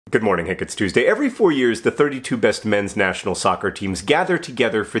Good morning, Hank. It's Tuesday. Every 4 years, the 32 best men's national soccer teams gather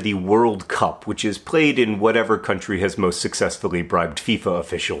together for the World Cup, which is played in whatever country has most successfully bribed FIFA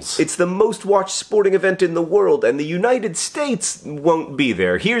officials. It's the most watched sporting event in the world, and the United States won't be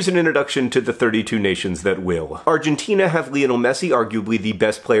there. Here's an introduction to the 32 nations that will. Argentina have Lionel Messi, arguably the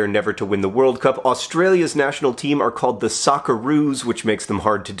best player never to win the World Cup. Australia's national team are called the Socceroos, which makes them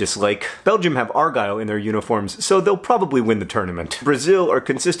hard to dislike. Belgium have Argyle in their uniforms, so they'll probably win the tournament. Brazil are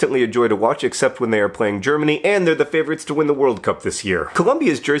consistently a joy to watch, except when they are playing Germany, and they're the favorites to win the World Cup this year.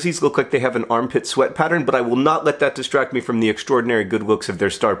 Colombia's jerseys look like they have an armpit sweat pattern, but I will not let that distract me from the extraordinary good looks of their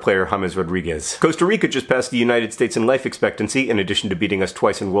star player, James Rodriguez. Costa Rica just passed the United States in life expectancy, in addition to beating us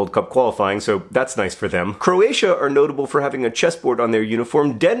twice in World Cup qualifying, so that's nice for them. Croatia are notable for having a chessboard on their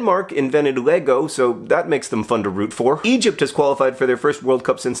uniform. Denmark invented Lego, so that makes them fun to root for. Egypt has qualified for their first World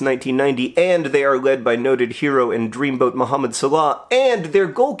Cup since 1990, and they are led by noted hero and dreamboat Mohamed Salah, and their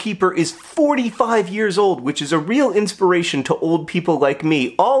goalkeeper is 45 years old, which is a real inspiration to old people like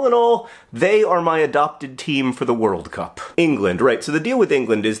me. All in all, they are my adopted team for the World Cup. England, right, so the deal with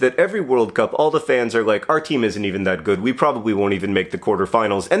England is that every World Cup, all the fans are like, our team isn't even that good, we probably won't even make the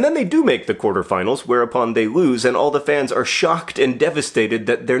quarterfinals, and then they do make the quarterfinals, whereupon they lose, and all the fans are shocked and devastated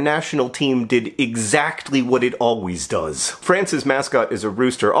that their national team did exactly what it always does. France's mascot is a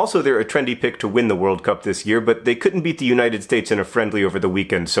rooster. Also, they're a trendy pick to win the World Cup this year, but they couldn't beat the United States in a friendly over the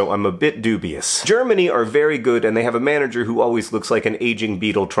weekend, so I'm a bit dubious. Germany are very good, and they have a manager who always looks like an aging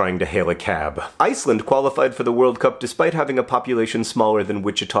beetle trying to hail a cab. Iceland qualified for the World Cup despite having a population smaller than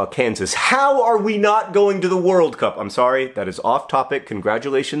Wichita, Kansas. How are we not going to the World Cup? I'm sorry, that is off topic.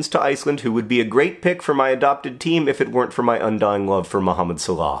 Congratulations to Iceland, who would be a great pick for my adopted team if it weren't for my undying love for Mohamed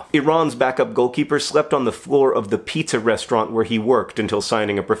Salah. Iran's backup goalkeeper slept on the floor of the pizza restaurant where he worked until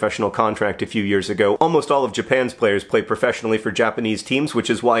signing a professional contract a few years ago. Almost all of Japan's players play professionally for Japanese teams, which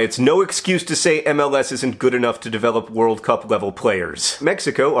is why it's no excuse to say MLS isn't good enough to develop World Cup level players.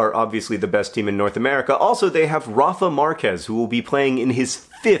 Mexico are obviously the best team in North America. Also, they have Rafa Marquez, who will be playing in his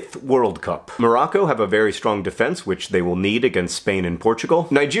 5th World Cup. Morocco have a very strong defense, which they will need against Spain and Portugal.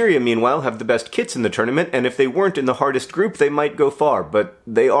 Nigeria, meanwhile, have the best kits in the tournament, and if they weren't in the hardest group, they might go far, but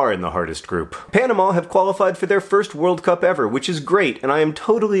they are in the hardest group. Panama have qualified for their first World Cup ever, which is great, and I am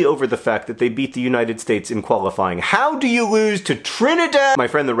totally over the fact that they beat the United States in qualifying. How do you lose to Trinidad? My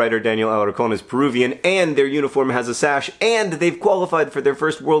friend the writer Daniel Alarcon is Peruvian, and their uniform has a sash, and they've qualified for their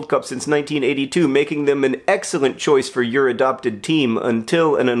first World Cup since 1982, making them an excellent choice for your adopted team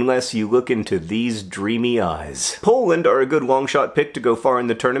until and unless you look into these dreamy eyes. Poland are a good long-shot pick to go far in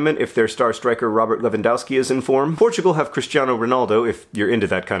the tournament if their star striker Robert Lewandowski is in form. Portugal have Cristiano Ronaldo, if you're into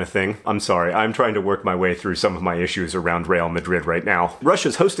that kind of thing. I'm sorry, I'm trying to work my way through some of my issues around Real Madrid right now.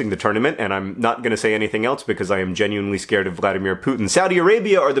 Russia's hosting the tournament, and I'm not gonna say anything else because I am genuinely scared of Vladimir Putin. Saudi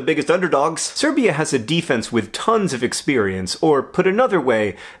Arabia are the biggest underdogs. Serbia has a defense with tons of experience, or put another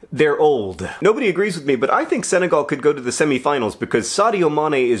way, they're old. Nobody agrees with me, but I think Senegal could go to the semifinals because Sadio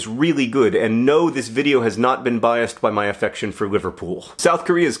Mane is really good, and no, this video has not been biased by my affection for Liverpool. South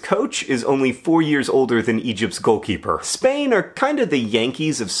Korea's coach is only 4 years older than Egypt's goalkeeper. Spain are kind of the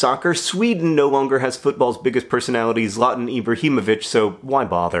Yankees of soccer. Sweden no longer has football's biggest personality, Zlatan Ibrahimovic, so why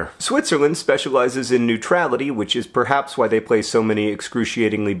bother? Switzerland specializes in neutrality, which is perhaps why they play so many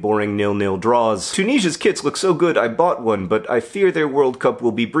excruciatingly boring 0-0 draws. Tunisia's kits look so good I bought one, but I fear their World Cup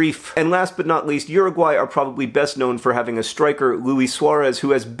will be brief. And last but not least, Uruguay are probably best known for having a striker, Luis Suarez,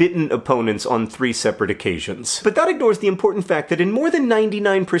 who has bitten opponents on 3 separate occasions. But that ignores the important fact that in more than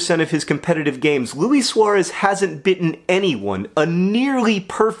 99% of his competitive games, Luis Suarez hasn't bitten anyone, a nearly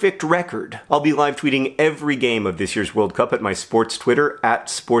perfect record. I'll be live tweeting every game of this year's World Cup at my sports Twitter,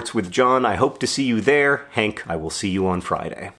 @SportsWithJohn. I hope to see you there. Hank, I will see you on Friday.